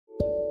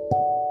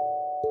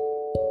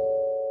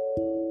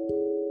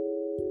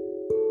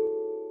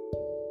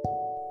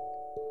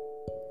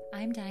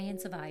I'm Diane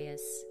Zavaias,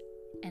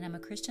 and I'm a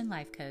Christian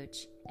life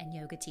coach and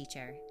yoga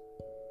teacher.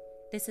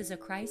 This is a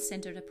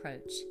Christ-centered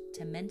approach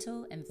to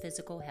mental and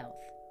physical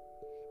health.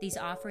 These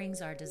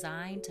offerings are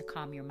designed to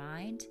calm your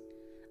mind,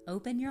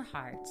 open your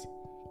heart,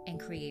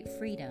 and create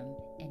freedom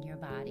in your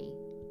body.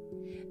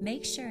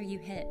 Make sure you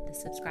hit the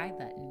subscribe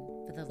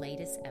button for the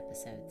latest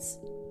episodes.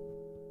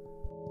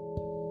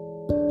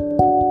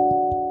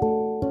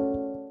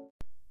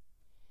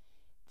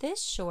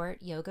 This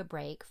short yoga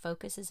break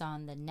focuses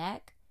on the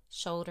neck,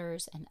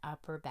 shoulders, and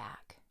upper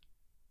back.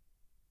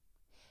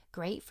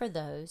 Great for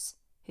those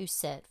who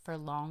sit for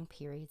long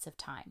periods of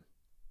time.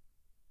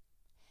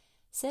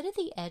 Sit at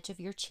the edge of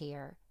your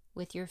chair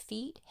with your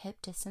feet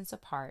hip distance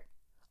apart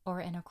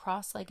or in a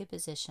cross-legged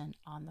position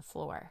on the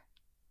floor.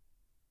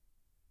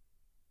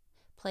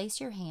 Place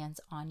your hands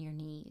on your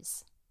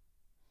knees.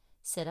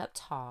 Sit up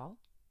tall.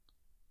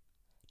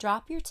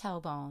 Drop your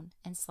tailbone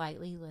and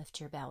slightly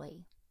lift your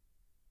belly.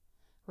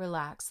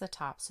 Relax the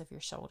tops of your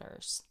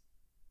shoulders.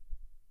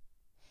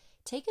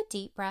 Take a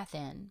deep breath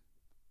in.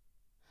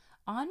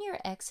 On your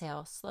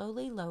exhale,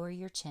 slowly lower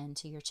your chin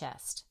to your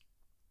chest.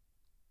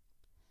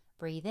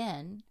 Breathe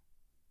in.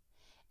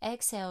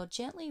 Exhale,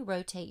 gently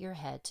rotate your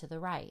head to the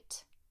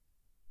right.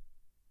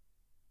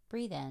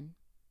 Breathe in.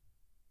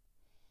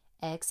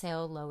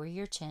 Exhale, lower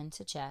your chin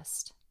to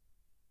chest.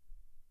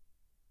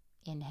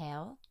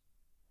 Inhale.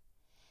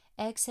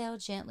 Exhale,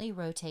 gently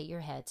rotate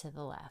your head to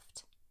the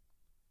left.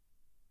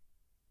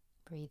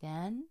 Breathe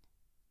in.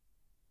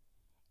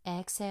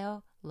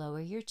 Exhale,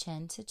 lower your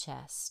chin to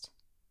chest.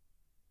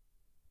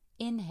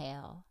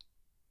 Inhale.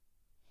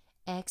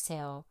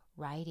 Exhale,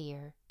 right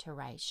ear to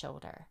right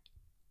shoulder.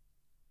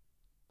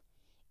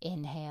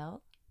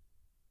 Inhale.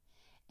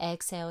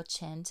 Exhale,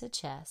 chin to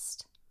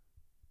chest.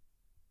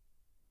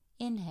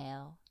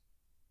 Inhale.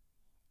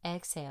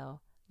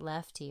 Exhale,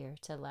 left ear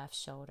to left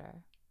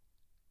shoulder.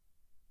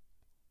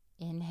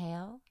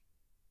 Inhale.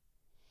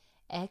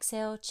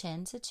 Exhale,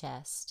 chin to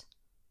chest.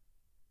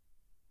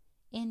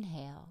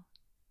 Inhale.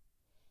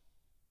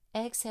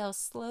 Exhale,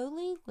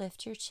 slowly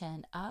lift your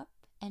chin up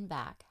and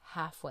back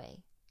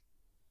halfway,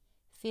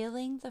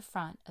 feeling the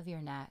front of your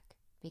neck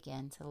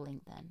begin to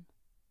lengthen.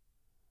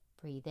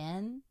 Breathe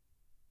in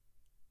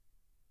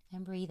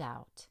and breathe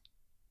out.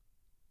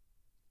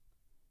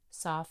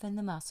 Soften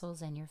the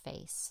muscles in your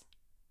face.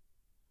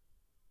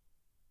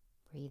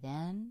 Breathe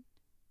in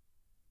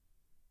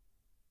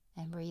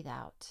and breathe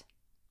out.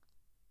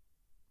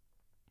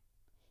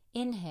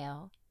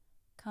 Inhale,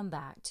 come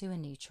back to a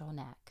neutral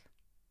neck.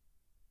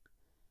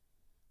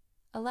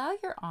 Allow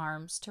your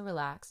arms to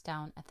relax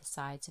down at the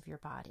sides of your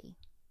body.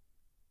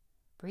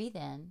 Breathe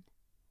in,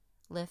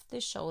 lift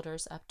the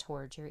shoulders up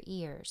towards your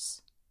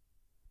ears.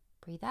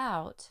 Breathe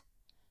out,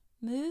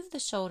 move the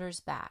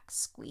shoulders back,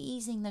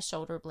 squeezing the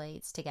shoulder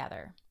blades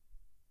together.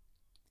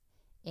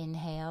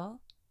 Inhale,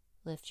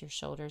 lift your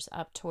shoulders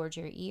up towards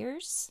your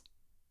ears,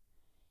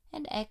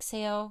 and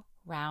exhale,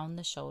 round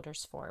the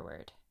shoulders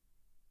forward.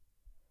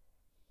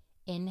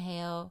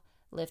 Inhale,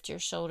 lift your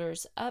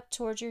shoulders up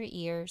towards your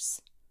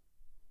ears.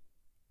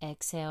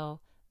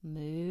 Exhale,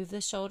 move the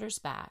shoulders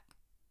back,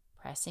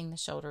 pressing the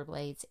shoulder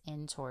blades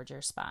in towards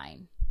your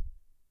spine.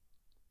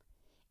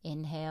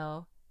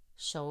 Inhale,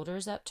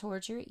 shoulders up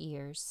towards your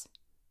ears.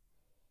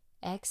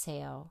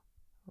 Exhale,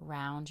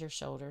 round your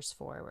shoulders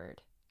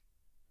forward.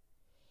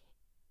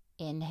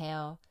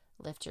 Inhale,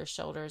 lift your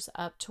shoulders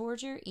up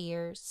towards your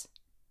ears.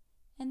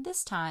 And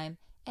this time,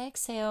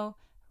 exhale,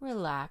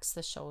 relax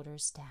the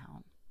shoulders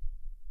down.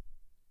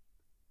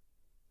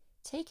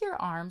 Take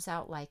your arms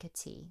out like a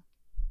T.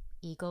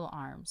 Eagle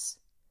arms.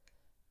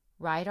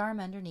 Right arm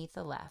underneath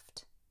the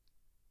left.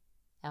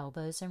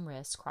 Elbows and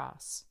wrists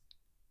cross.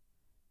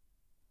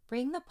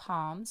 Bring the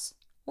palms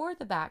or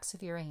the backs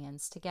of your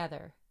hands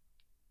together.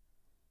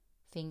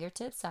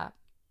 Fingertips up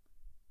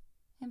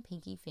and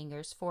pinky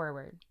fingers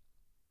forward.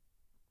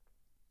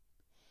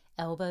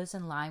 Elbows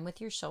in line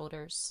with your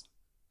shoulders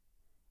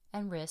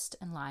and wrist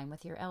in line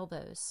with your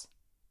elbows.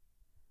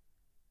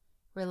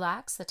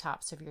 Relax the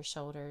tops of your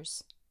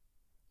shoulders,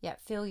 yet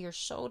feel your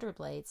shoulder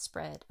blades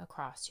spread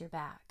across your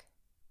back.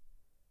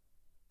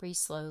 Breathe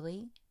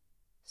slowly,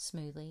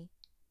 smoothly,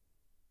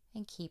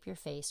 and keep your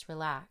face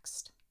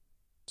relaxed.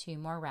 2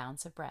 more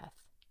rounds of breath.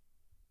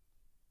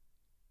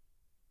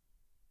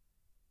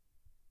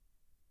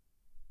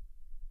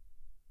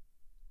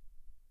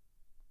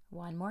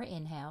 One more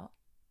inhale.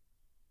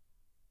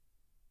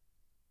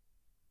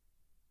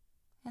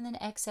 And then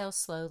exhale,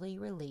 slowly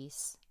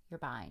release your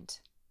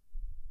bind.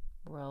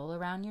 Roll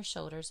around your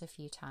shoulders a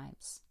few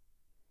times.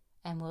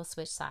 And we'll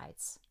switch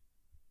sides.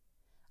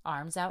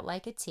 Arms out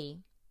like a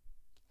T.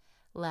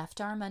 Left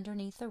arm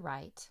underneath the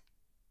right.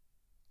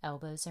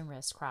 Elbows and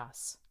wrists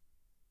cross.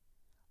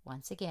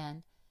 Once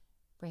again,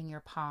 bring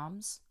your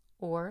palms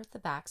or the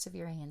backs of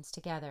your hands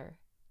together.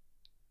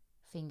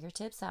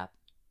 Fingertips up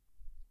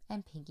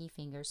and pinky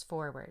fingers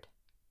forward.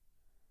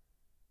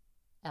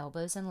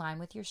 Elbows in line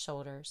with your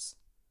shoulders.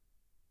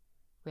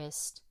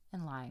 Wrist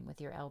in line with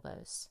your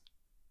elbows.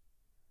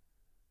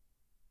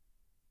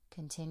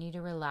 Continue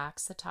to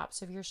relax the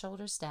tops of your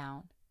shoulders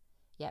down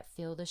yet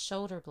feel the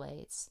shoulder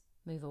blades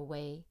move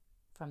away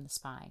from the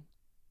spine.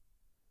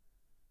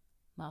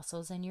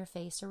 Muscles in your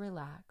face are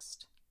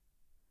relaxed.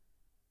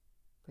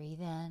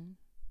 Breathe in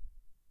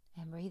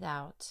and breathe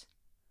out.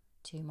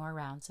 2 more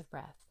rounds of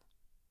breath.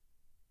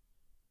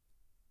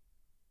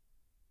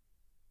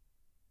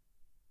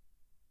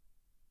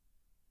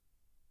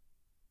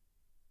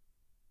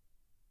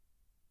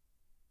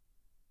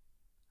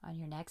 On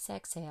your next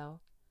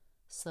exhale,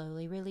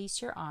 slowly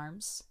release your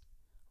arms,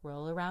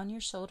 roll around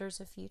your shoulders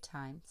a few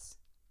times,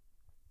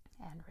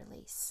 and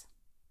release.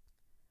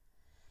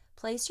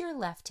 Place your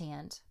left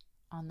hand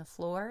on the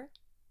floor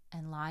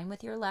in line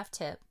with your left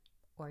hip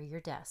or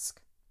your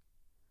desk.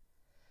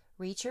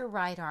 Reach your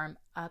right arm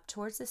up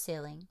towards the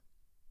ceiling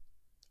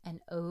and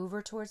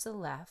over towards the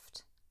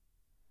left,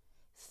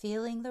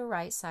 feeling the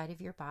right side of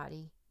your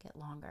body get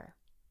longer.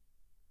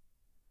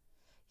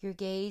 Your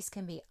gaze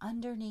can be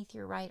underneath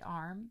your right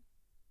arm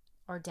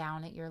or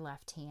down at your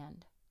left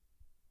hand.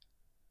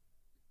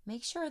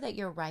 Make sure that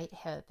your right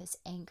hip is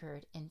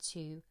anchored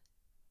into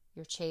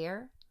your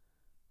chair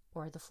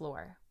or the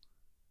floor.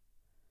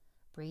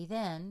 Breathe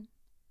in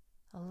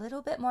a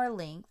little bit more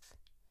length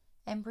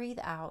and breathe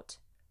out.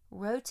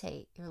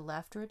 Rotate your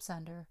left ribs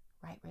under,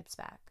 right ribs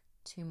back.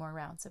 2 more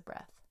rounds of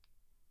breath.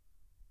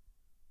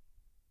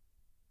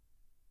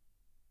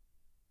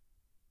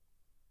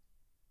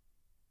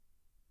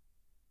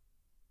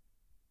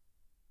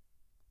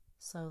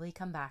 Slowly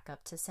come back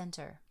up to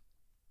center.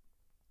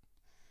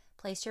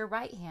 Place your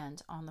right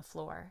hand on the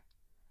floor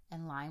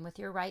in line with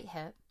your right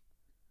hip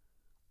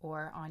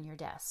or on your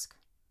desk.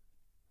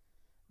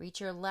 Reach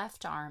your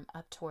left arm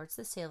up towards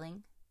the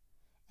ceiling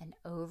and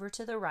over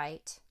to the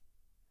right,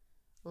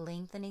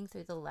 lengthening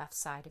through the left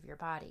side of your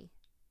body.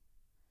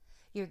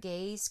 Your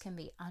gaze can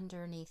be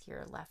underneath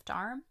your left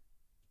arm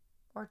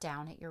or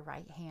down at your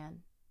right hand.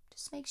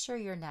 Just make sure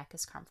your neck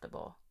is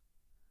comfortable.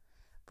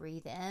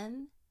 Breathe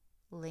in,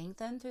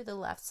 lengthen through the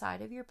left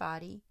side of your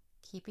body,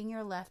 keeping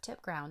your left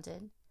hip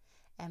grounded,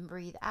 and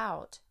breathe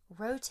out.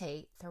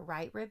 Rotate the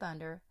right rib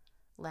under,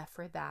 left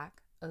rib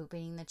back,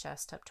 opening the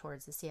chest up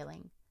towards the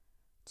ceiling.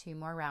 2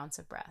 more rounds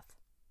of breath.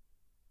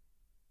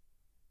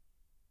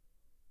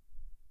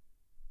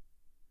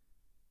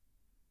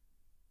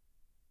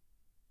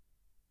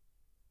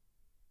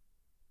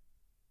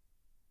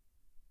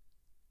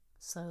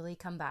 Slowly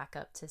come back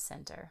up to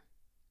center.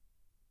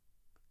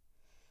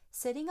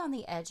 Sitting on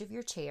the edge of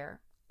your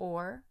chair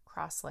or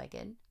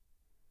cross-legged,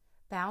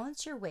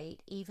 balance your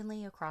weight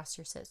evenly across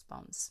your sit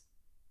bones.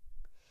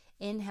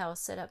 Inhale,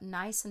 sit up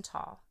nice and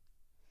tall.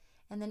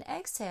 And then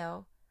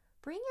exhale,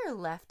 bring your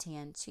left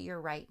hand to your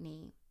right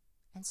knee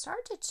and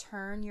start to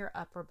turn your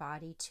upper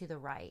body to the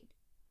right,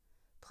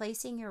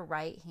 placing your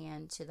right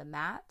hand to the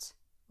mat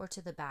or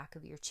to the back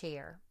of your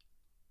chair.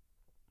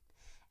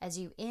 As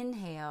you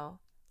inhale,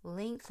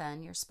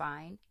 lengthen your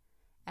spine,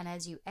 and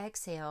as you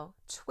exhale,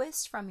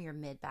 twist from your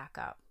mid back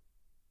up.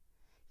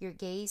 Your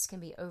gaze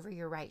can be over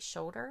your right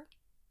shoulder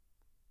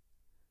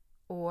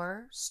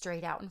or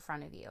straight out in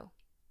front of you.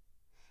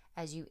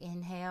 As you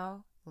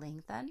inhale,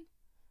 lengthen,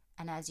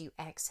 and as you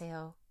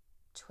exhale,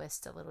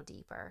 twist a little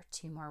deeper.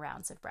 2 more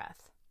rounds of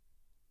breath.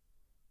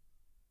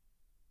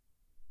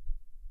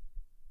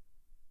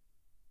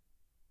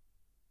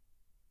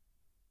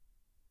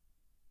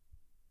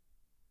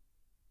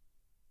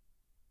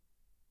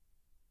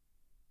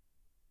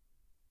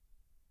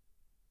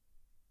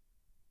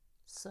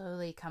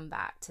 Slowly come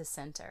back to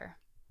center.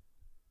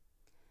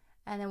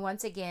 And then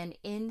once again,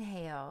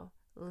 inhale,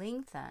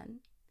 lengthen.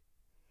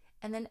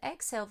 And then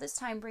exhale, this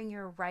time bring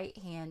your right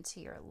hand to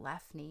your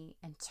left knee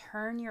and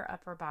turn your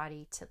upper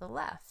body to the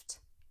left.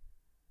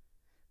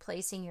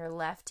 Placing your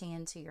left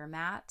hand to your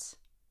mat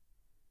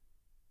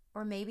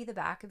or maybe the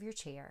back of your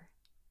chair.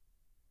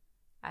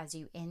 As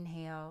you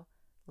inhale,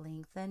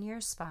 lengthen your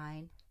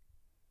spine.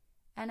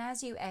 And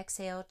as you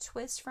exhale,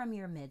 twist from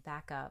your mid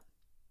back up,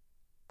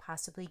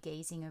 possibly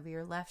gazing over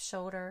your left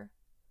shoulder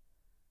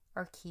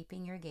or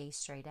keeping your gaze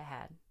straight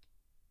ahead.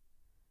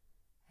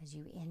 As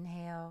you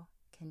inhale,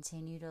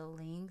 continue to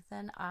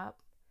lengthen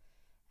up,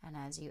 and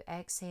as you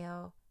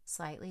exhale,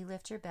 slightly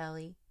lift your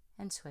belly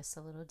and twist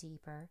a little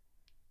deeper.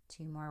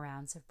 2 more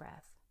rounds of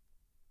breath.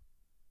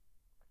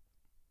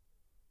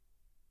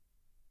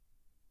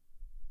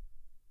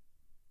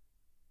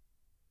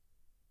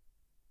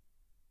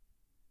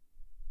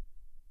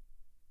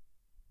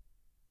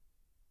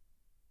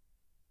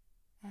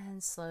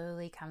 And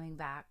slowly coming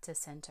back to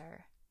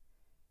center.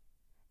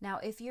 Now,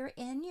 if you're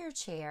in your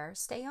chair,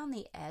 stay on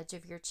the edge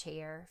of your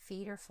chair,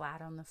 feet are flat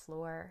on the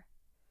floor.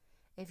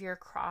 If you're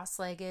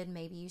cross-legged,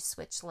 maybe you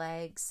switch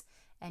legs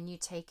and you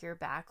take your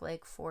back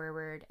leg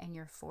forward and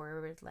your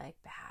forward leg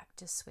back,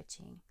 just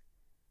switching.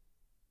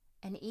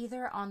 And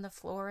either on the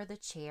floor or the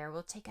chair,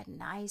 we'll take a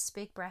nice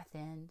big breath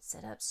in,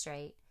 sit up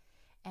straight,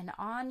 and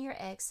on your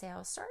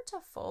exhale, start to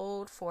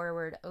fold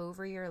forward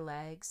over your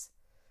legs,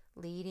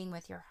 leading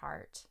with your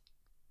heart.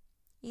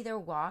 Either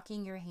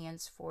walking your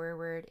hands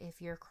forward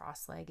if you're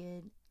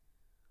cross-legged,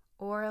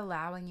 or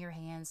allowing your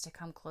hands to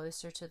come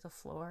closer to the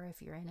floor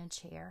if you're in a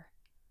chair.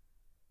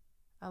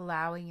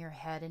 allowing your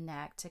head and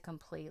neck to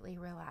completely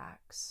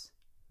relax.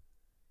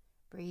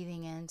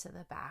 Breathing into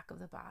the back of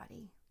the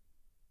body.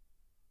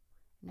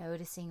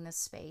 Noticing the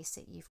space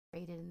that you've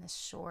created in this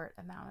short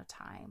amount of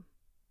time.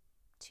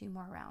 2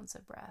 more rounds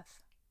of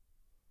breath.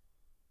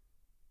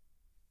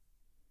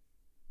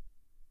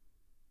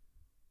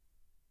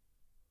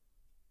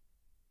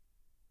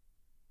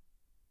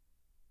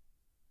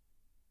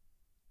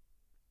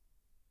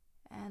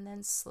 And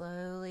then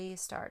slowly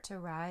start to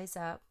rise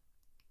up.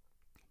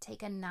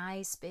 Take a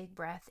nice big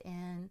breath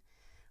in.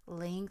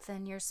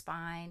 Lengthen your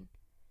spine.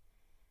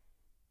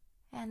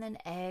 And then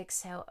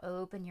exhale,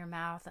 open your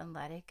mouth and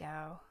let it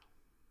go.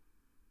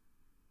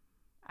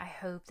 I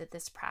hope that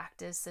this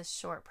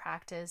short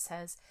practice,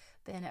 has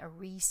been a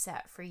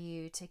reset for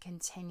you to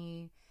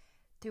continue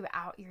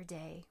throughout your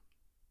day.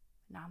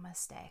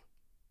 Namaste.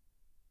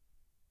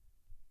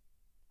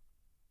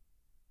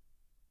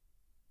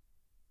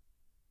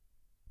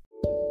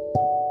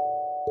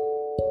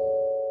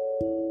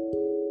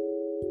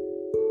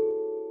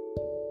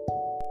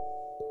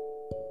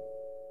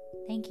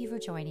 Thank you for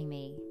joining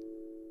me.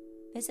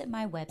 Visit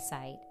my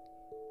website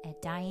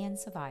at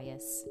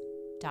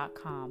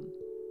dianesavayas.com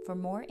for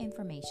more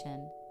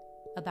information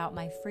about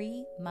my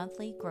free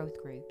monthly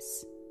growth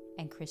groups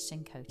and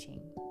Christian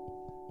coaching.